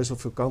 Dus je hebt best wel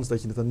veel kans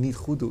dat je het dan niet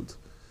goed doet.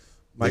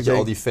 Maar dat je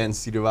al die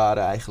fans die er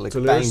waren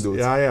eigenlijk pijn doet.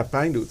 Ja,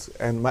 pijn doet.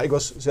 Maar ik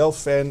was zelf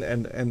fan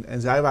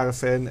en zij waren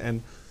fan.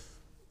 En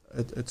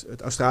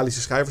het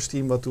Australische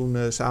schrijversteam wat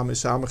toen samen is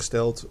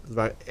samengesteld, het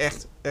waren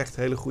echt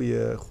hele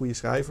goede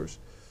schrijvers.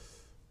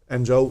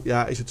 En zo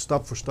is het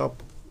stap voor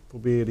stap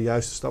probeer je de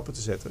juiste stappen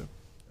te zetten.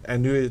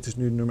 En het is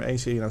nu de nummer 1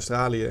 serie in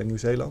Australië en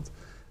Nieuw-Zeeland.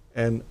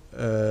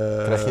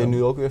 Krijg je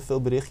nu ook weer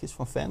veel berichtjes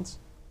van fans?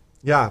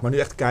 Ja, maar nu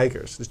echt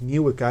kijkers. Dus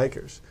nieuwe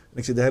kijkers. En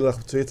ik zit de hele dag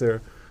op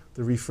Twitter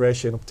te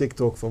refreshen en op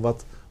TikTok van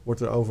wat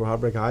wordt er over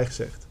Heartbreak High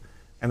gezegd.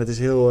 En het is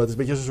een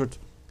beetje als een soort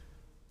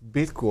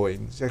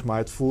Bitcoin, zeg maar.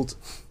 Het voelt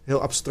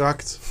heel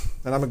abstract. Er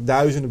zijn namelijk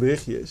duizenden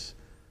berichtjes.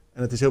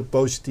 En het is heel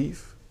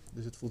positief.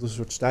 Dus het voelt als een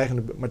soort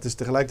stijgende... Maar het is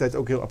tegelijkertijd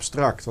ook heel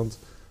abstract. Want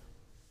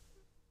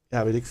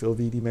ja, weet ik veel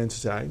wie die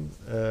mensen zijn.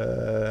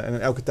 En in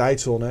elke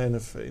tijdzone.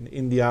 En in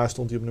India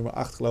stond hij op nummer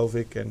 8, geloof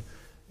ik. En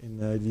in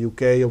de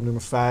UK op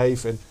nummer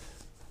 5. En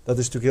dat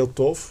is natuurlijk heel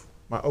tof.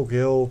 Maar ook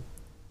heel...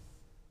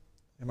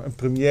 maar een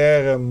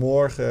première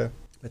morgen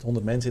met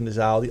 100 mensen in de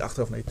zaal die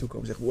achteraf naar je toe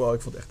komen en zeggen, wow,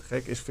 ik vond het echt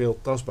gek, is veel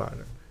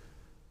tastbaarder.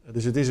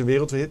 Dus het is een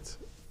wereldhit,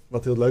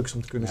 wat heel leuk is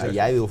om te kunnen zeggen.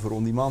 Jij wil voor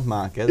On Demand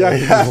maken, hè?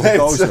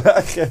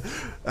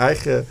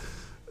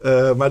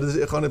 Maar dat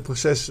is gewoon een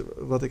proces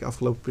wat ik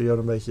afgelopen periode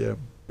een beetje...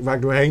 waar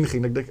ik doorheen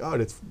ging. Dat ik denk,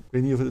 ik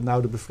weet niet of het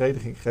nou de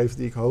bevrediging geeft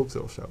die ik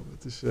hoopte of zo.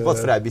 Het is, wat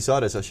vrij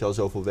bizar is als je al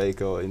zoveel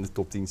weken in de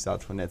top 10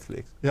 staat van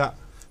Netflix. Ja.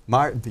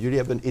 Maar jullie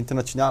hebben een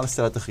internationale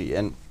strategie.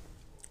 En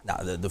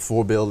nou, de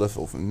voorbeelden,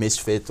 of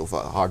Misfit of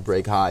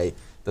Heartbreak High,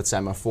 dat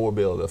zijn maar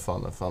voorbeelden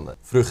van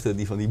vruchten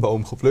die van die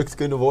boom geplukt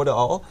kunnen worden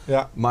al.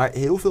 Ja. Maar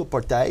heel veel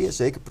partijen,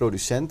 zeker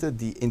producenten,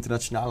 die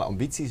internationale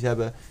ambities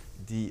hebben,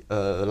 die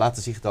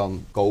laten zich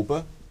dan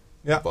kopen.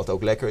 Ja. Wat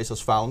ook lekker is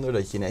als founder,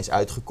 dat je ineens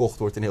uitgekocht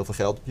wordt en heel veel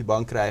geld op je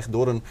bank krijgt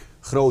door een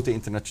grote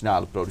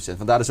internationale producent.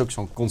 Want daar is ook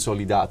zo'n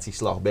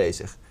consolidatieslag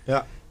bezig.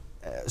 Ja.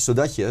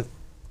 Zodat je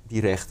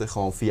die rechten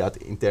gewoon via het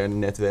interne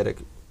netwerk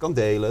kan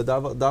delen,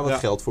 daar wat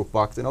geld voor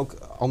pakt en ook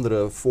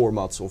andere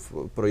formats of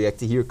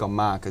projecten hier kan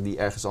maken die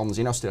ergens anders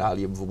in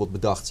Australië bijvoorbeeld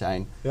bedacht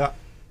zijn. Ja.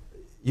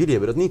 Jullie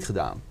hebben dat niet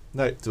gedaan.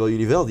 Nee. Terwijl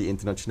jullie wel die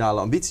internationale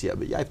ambitie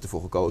hebben. Jij hebt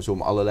ervoor gekozen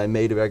om allerlei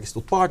medewerkers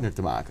tot partner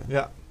te maken.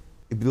 Ja.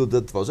 Ik bedoel,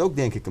 dat was ook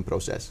denk ik een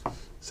proces.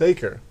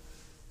 Zeker.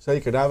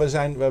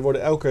 Wij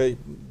worden elke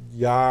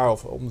jaar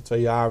of om de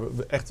 2 jaar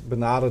echt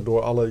benaderd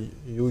door alle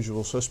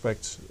usual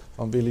suspects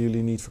van willen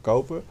jullie niet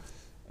verkopen.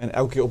 En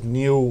elke keer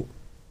opnieuw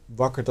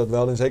wakkert dat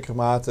wel in zekere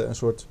mate een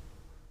soort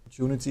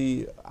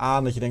opportunity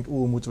aan. Dat je denkt,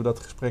 moeten we dat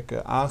gesprek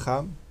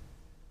aangaan?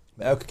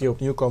 Maar elke keer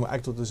opnieuw komen we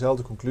eigenlijk tot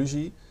dezelfde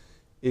conclusie.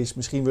 Is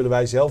misschien willen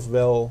wij zelf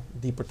wel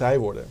die partij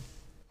worden.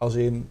 Als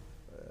in,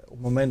 op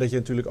het moment dat je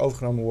natuurlijk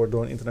overgenomen wordt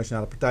door een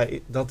internationale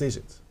partij, dat is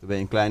het. Dan ben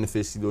je een kleine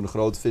vis die door een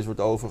grote vis wordt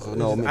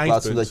overgenomen. In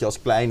plaats van dat je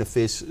als kleine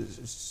vis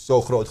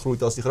zo groot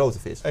groeit als die grote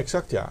vis.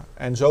 Exact, ja.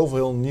 En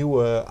zoveel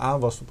nieuwe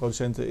aanwas van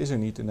producenten is er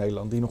niet in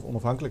Nederland die nog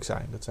onafhankelijk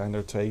zijn. Dat zijn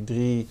er 2,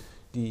 3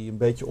 die een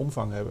beetje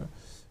omvang hebben.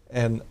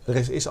 En de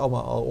rest is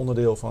allemaal al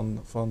onderdeel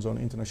van zo'n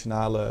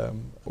internationale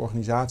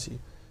organisatie.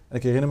 En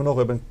ik herinner me nog, we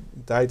hebben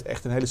een tijd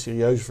echt een hele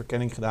serieuze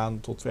verkenning gedaan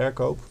tot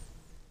verkoop.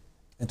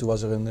 En toen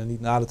was er een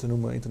niet nader te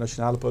noemen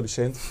internationale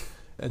producent.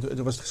 En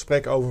toen was het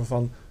gesprek over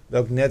van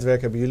welk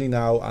netwerk hebben jullie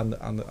nou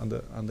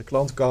aan de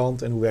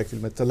klantkant en hoe werken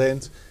jullie met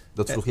talent?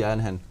 Dat vroeg jij aan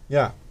hen?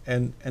 Ja,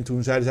 en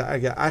toen zeiden ze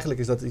eigenlijk, ja, eigenlijk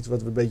is dat iets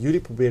wat we bij jullie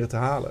proberen te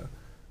halen.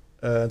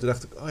 En toen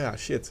dacht ik, oh ja,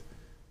 shit.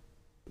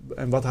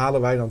 En wat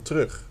halen wij dan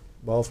terug?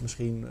 Behalve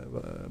misschien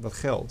wat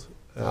geld.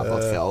 Ja,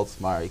 wat geld,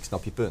 maar ik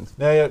snap je punt.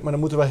 Nee, maar dan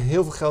moeten we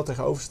heel veel geld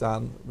tegenover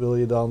staan. Wil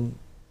je dan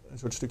een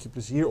soort stukje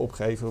plezier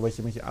opgeven wat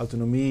je met je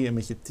autonomie en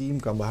met je team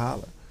kan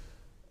behalen?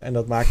 En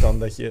dat maakt dan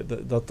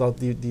dat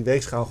die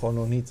weegschaal gewoon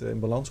nog niet in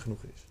balans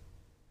genoeg is.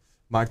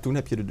 Maar toen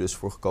heb je er dus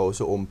voor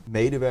gekozen om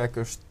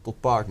medewerkers tot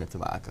partner te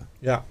maken.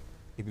 Ja.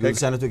 Ik bedoel, er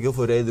zijn natuurlijk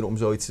heel veel redenen om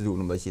zoiets te doen.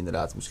 Omdat je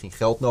inderdaad misschien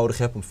geld nodig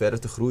hebt om verder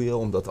te groeien.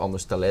 Omdat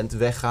anders talent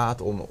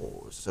weggaat.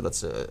 Zodat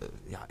ze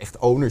echt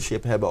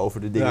ownership hebben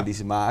over de dingen die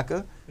ze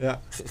maken.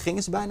 Ja.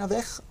 Gingen ze bijna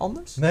weg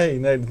anders?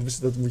 Nee,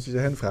 dat moet je ze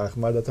hen vragen.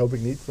 Maar dat hoop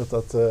ik niet.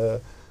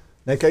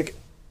 Nee, kijk,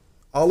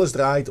 alles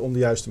draait om de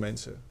juiste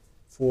mensen.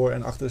 Voor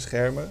en achter de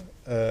schermen.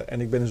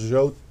 En ik ben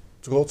zo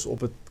trots op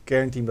het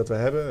kernteam dat we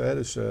hebben. Hè.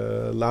 Dus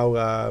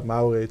Laura,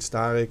 Maurits,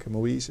 Tarek,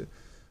 Moïse.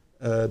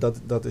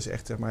 Dat is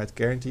echt zeg maar, het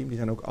kernteam. Die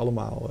zijn ook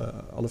allemaal,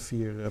 alle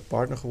 4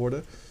 partner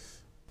geworden.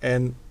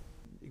 En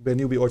ik ben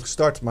Newbie ooit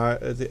gestart,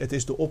 maar het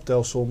is de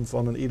optelsom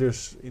van een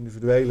ieders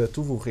individuele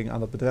toevoeging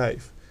aan het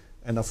bedrijf.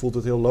 En dan voelt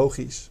het heel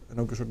logisch. En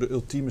ook een soort de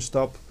ultieme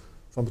stap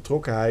van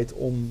betrokkenheid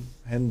om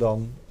hen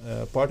dan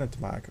partner te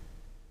maken.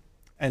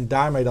 En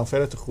daarmee dan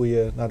verder te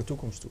groeien naar de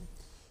toekomst toe.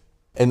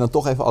 En dan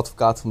toch even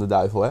advocaat van de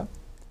duivel, hè?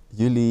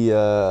 Jullie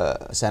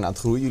zijn aan het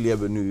groeien. Jullie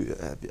hebben nu,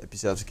 heb je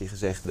zelfs een keer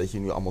gezegd, dat je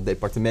nu allemaal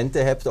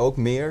departementen hebt ook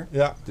meer.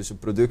 Ja. Dus een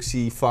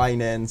productie,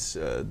 finance,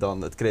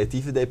 dan het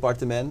creatieve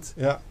departement.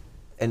 Ja.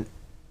 En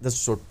dat is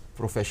een soort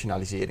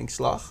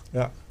professionaliseringsslag.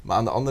 Ja. Maar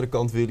aan de andere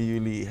kant willen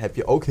jullie, heb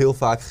je ook heel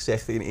vaak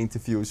gezegd in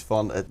interviews,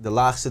 van de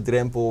laagste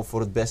drempel voor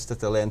het beste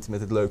talent met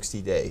het leukste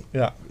idee.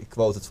 Ja. Ik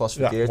quote het vast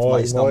verkeerd, mooi, maar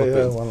je snapt mijn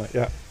punt.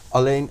 Ja.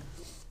 Alleen,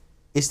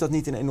 is dat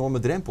niet een enorme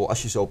drempel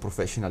als je zo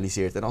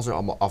professionaliseert en als er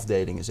allemaal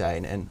afdelingen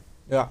zijn?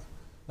 Ja,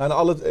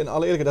 nou, in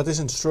alle eerlijkheid, dat is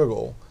een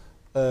struggle.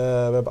 We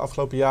hebben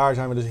afgelopen jaar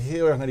zijn we dus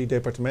heel erg naar die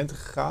departementen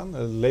gegaan, de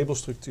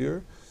labelstructuur.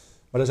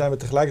 Maar daar zijn we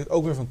tegelijkertijd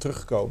ook weer van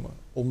teruggekomen.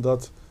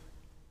 Omdat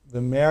we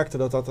merkten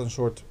dat dat een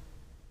soort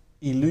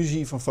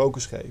illusie van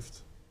focus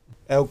geeft.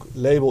 Elk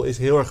label is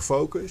heel erg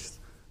gefocust,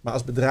 maar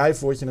als bedrijf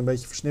word je een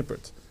beetje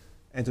versnipperd.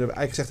 En toen hebben we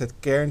eigenlijk gezegd, het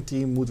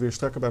kernteam moet weer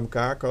strakker bij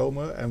elkaar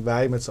komen. En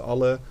wij met z'n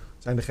allen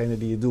zijn degene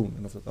die het doen.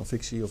 En of dat dan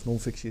fictie of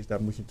non-fictie is,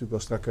 daar moet je natuurlijk wel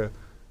strakke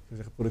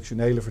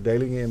productionele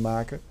verdelingen in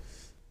maken.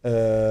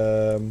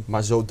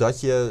 Maar zodat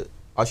je,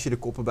 als je de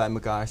koppen bij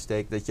elkaar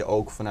steekt, dat je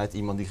ook vanuit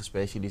iemand die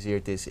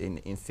gespecialiseerd is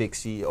in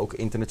fictie ook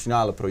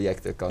internationale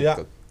projecten kan.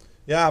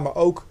 Ja, maar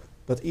ook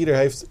dat ieder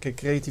heeft. Kijk,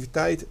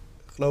 creativiteit,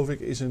 geloof ik,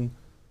 is een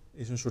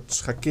soort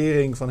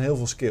schakering van heel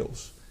veel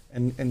skills.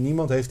 En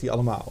niemand heeft die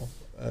allemaal.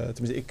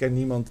 Tenminste, ik ken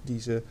niemand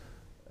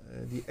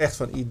die echt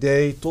van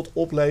idee tot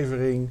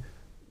oplevering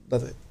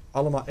dat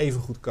allemaal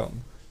even goed kan.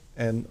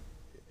 En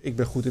ik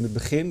ben goed in het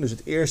begin, dus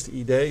het eerste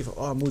idee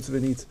van moeten we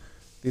niet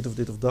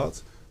dit of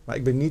dat. Maar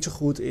ik ben niet zo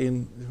goed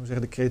in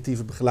de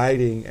creatieve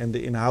begeleiding en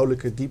de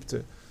inhoudelijke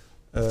diepte.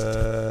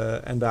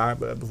 En daar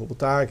bijvoorbeeld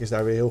Tarek is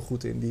daar weer heel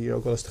goed in, die hier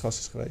ook wel eens te gast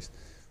is geweest.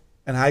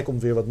 En hij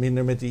komt weer wat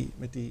minder met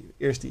die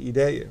eerste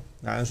ideeën.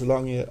 Nou,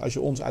 en als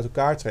je ons uit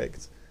elkaar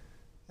trekt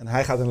en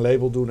hij gaat een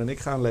label doen en ik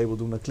ga een label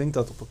doen, dan klinkt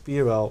dat op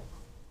papier wel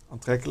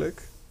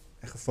aantrekkelijk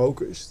en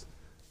gefocust.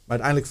 Maar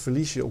uiteindelijk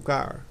verlies je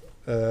elkaar.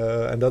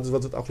 En dat is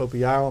wat we het afgelopen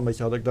jaar al een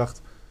beetje hadden. Ik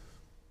dacht,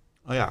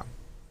 we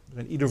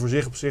zijn ieder voor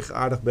zich op zich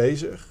aardig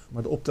bezig.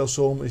 Maar de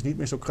optelsom is niet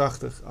meer zo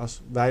krachtig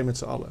als wij met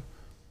z'n allen.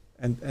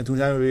 En toen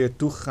zijn we weer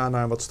toegegaan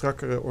naar een wat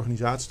strakkere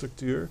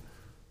organisatiestructuur.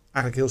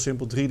 Eigenlijk heel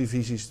simpel 3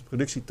 divisies. De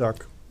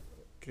productietak,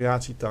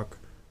 creatietak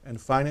en de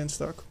finance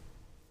tak.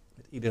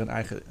 Met ieder een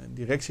eigen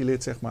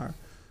directielid, zeg maar.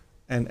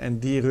 En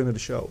die runnen de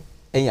show.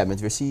 En jij bent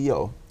weer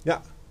CEO.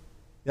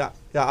 Ja,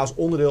 als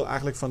onderdeel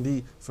eigenlijk van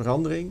die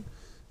verandering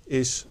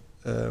is...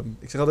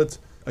 ik zeg altijd,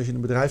 als je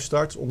een bedrijf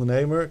start als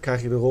ondernemer,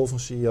 krijg je de rol van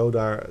CEO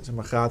daar zeg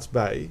maar, gratis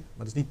bij.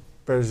 Maar dat is niet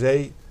per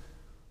se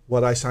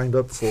what I signed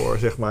up for,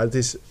 zeg maar.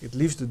 Het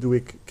liefste doe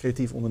ik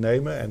creatief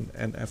ondernemen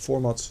en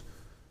formats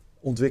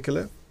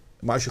ontwikkelen.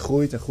 Maar als je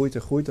groeit en groeit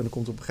en groeit, dan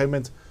komt op een gegeven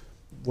moment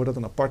wordt dat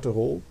een aparte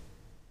rol.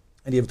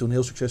 En die hebben we toen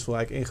heel succesvol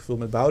eigenlijk ingevuld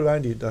met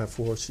Boudewijn, die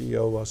daarvoor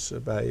CEO was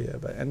bij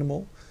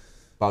Animal.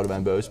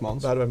 Boudewijn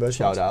Beusmans.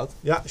 Shout-out.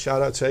 Ja,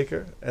 shout-out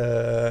zeker.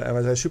 En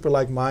wij zijn super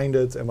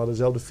like-minded en we hadden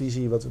dezelfde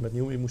visie wat we met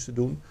Newbie moesten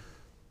doen.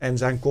 En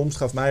zijn komst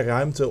gaf mij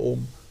ruimte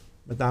om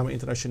met name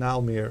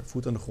internationaal meer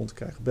voet aan de grond te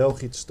krijgen.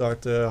 België te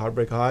starten,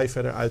 Heartbreak High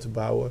verder uit te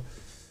bouwen.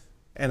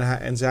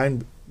 En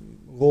zijn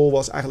rol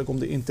was eigenlijk om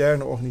de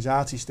interne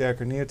organisatie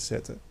sterker neer te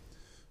zetten.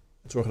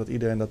 Zorgen dat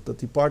iedereen, dat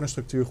die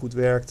partnerstructuur goed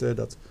werkte,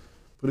 dat de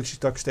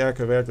productietak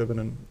sterker werd. We hebben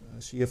een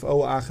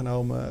CFO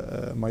aangenomen,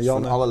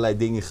 Marianne. Dus van allerlei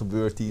dingen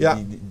gebeurd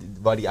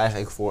waar die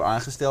eigenlijk voor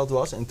aangesteld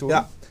was. En toen?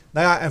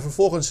 Ja, en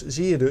vervolgens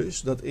zie je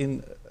dus dat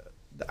in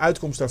de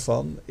uitkomst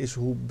daarvan is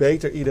hoe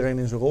beter iedereen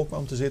in zijn rol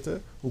kwam te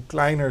zitten, hoe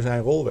kleiner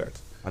zijn rol werd.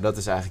 Maar dat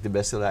is eigenlijk de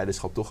beste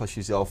leiderschap, toch? Als je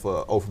jezelf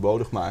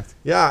overbodig maakt.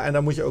 Ja, en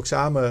dan moet je ook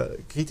samen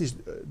kritisch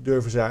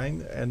durven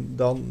zijn. En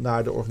dan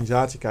naar de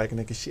organisatie kijken en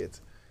denken,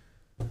 shit,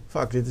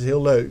 fuck, dit is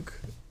heel leuk.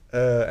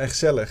 En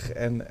gezellig.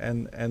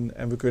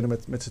 En we kunnen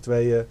met z'n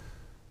tweeën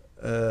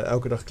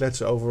elke dag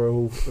kletsen over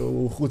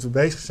hoe goed we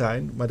bezig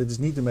zijn. Maar dit is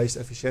niet de meest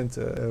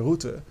efficiënte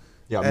route.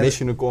 Ja,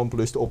 mission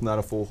accomplished, op naar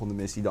een volgende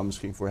missie dan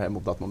misschien voor hem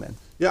op dat moment.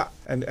 Ja,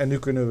 en nu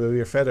kunnen we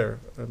weer verder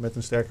met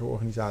een sterkere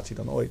organisatie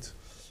dan ooit.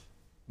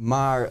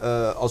 Maar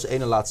als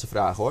ene laatste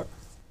vraag hoor.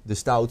 De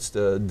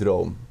stoutste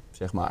droom,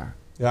 zeg maar.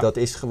 Ja. Dat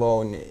is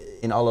gewoon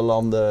in alle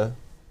landen,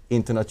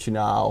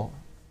 internationaal.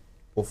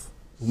 Of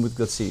hoe moet ik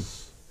dat zien?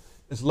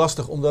 Het is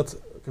lastig, omdat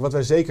wat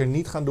wij zeker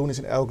niet gaan doen is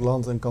in elk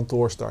land een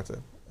kantoor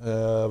starten.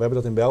 We hebben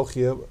dat in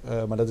België,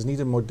 maar dat is niet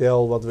een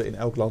model wat we in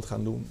elk land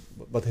gaan doen.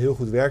 Wat heel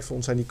goed werkt voor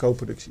ons zijn die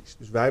co-producties.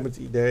 Dus wij hebben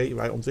het idee,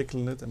 wij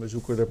ontwikkelen het en we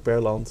zoeken er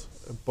per land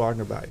een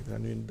partner bij. We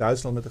zijn nu in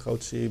Duitsland met een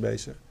grote serie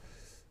bezig.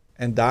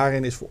 En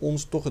daarin is voor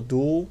ons toch het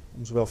doel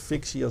om zowel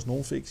fictie als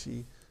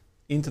non-fictie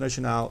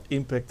internationaal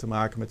impact te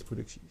maken met de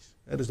producties.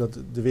 Dus dat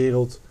de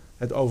wereld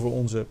het over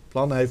onze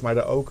plannen heeft, maar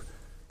daar ook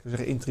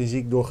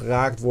intrinsiek door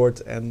geraakt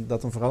wordt en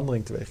dat een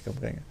verandering teweeg kan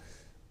brengen.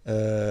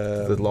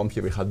 Dat het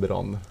lampje weer gaat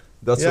branden.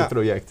 Dat soort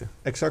projecten.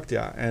 Exact,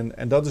 ja.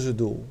 En dat is het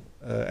doel.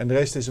 En de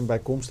rest is een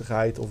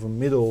bijkomstigheid of een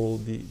middel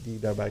die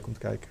daarbij komt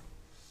kijken.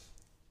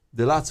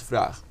 De laatste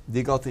vraag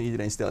die ik altijd aan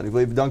iedereen stel. En ik wil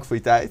je bedanken voor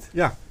je tijd.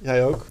 Ja,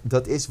 jij ook.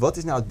 Dat is, wat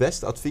is nou het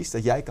beste advies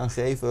dat jij kan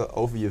geven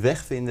over je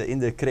weg vinden in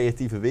de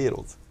creatieve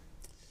wereld?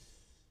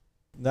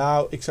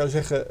 Nou, ik zou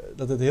zeggen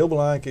dat het heel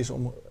belangrijk is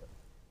om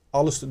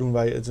alles te doen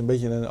het is een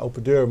beetje een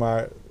open deur,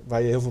 maar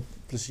waar je heel veel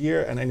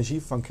plezier en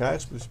energie van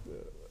krijgt.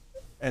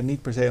 En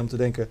niet per se om te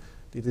denken,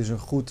 dit is een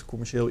goed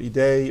commercieel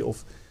idee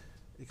of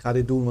ik ga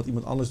dit doen, want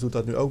iemand anders doet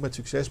dat nu ook met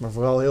succes. Maar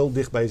vooral heel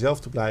dicht bij jezelf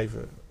te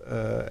blijven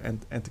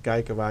en te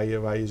kijken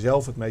waar je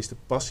zelf het meeste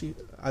passie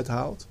uit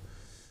haalt.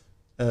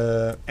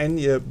 En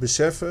je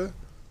beseffen,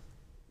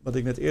 wat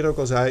ik net eerder ook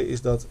al zei,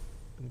 is dat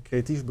een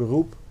creatief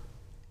beroep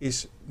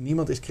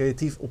niemand is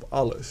creatief op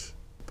alles.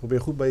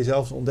 Probeer goed bij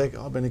jezelf te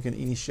ontdekken, ben ik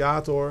een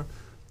initiator?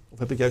 Of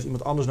heb ik juist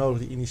iemand anders nodig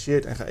die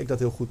initieert en ga ik dat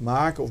heel goed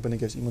maken? Of ben ik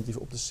juist iemand die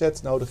op de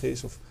set nodig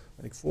is? Of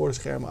ben ik voor de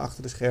schermen,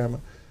 achter de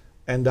schermen?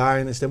 En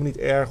daarin is het helemaal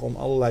niet erg om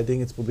allerlei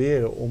dingen te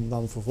proberen. Om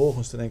dan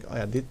vervolgens te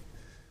denken,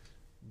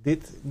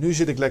 nu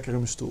zit ik lekker in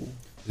mijn stoel.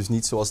 Dus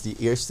niet zoals die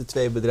eerste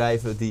 2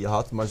 bedrijven die je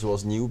had, maar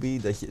zoals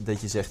Newbie.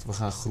 Dat je zegt, we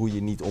gaan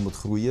groeien niet om het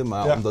groeien,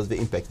 maar omdat we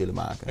impact willen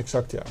maken.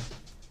 Exact, ja.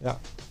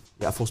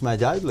 Ja, volgens mij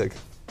duidelijk.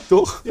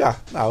 Toch? Ja,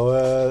 nou,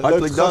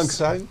 hartelijk dank te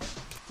zijn.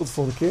 Tot de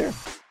volgende keer.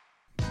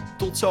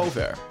 Tot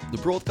zover de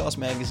Broadcast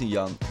Magazine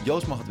Jan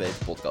Joost mag het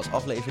weten podcast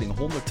aflevering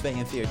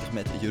 142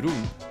 met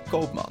Jeroen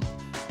Koopman.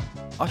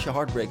 Als je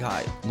Heartbreak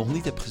High nog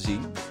niet hebt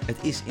gezien, het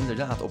is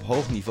inderdaad op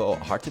hoog niveau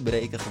hard te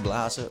breken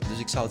geblazen, dus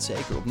ik zou het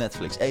zeker op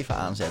Netflix even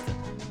aanzetten.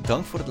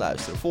 Dank voor het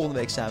luisteren, volgende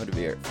week zijn we er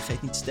weer.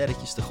 Vergeet niet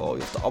sterretjes te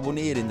gooien of te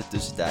abonneren in de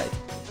tussentijd.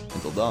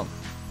 En tot dan.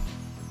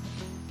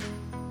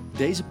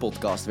 Deze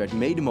podcast werd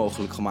mede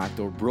mogelijk gemaakt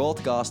door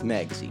Broadcast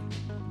Magazine.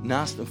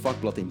 Naast een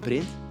vakblad in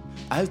print,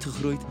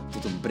 uitgegroeid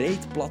tot een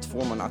breed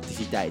platform aan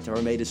activiteiten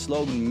waarmee de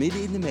slogan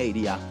midden in de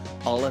media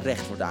alle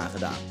recht wordt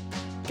aangedaan.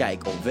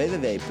 Kijk op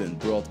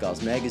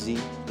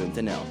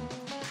www.broadcastmagazine.nl.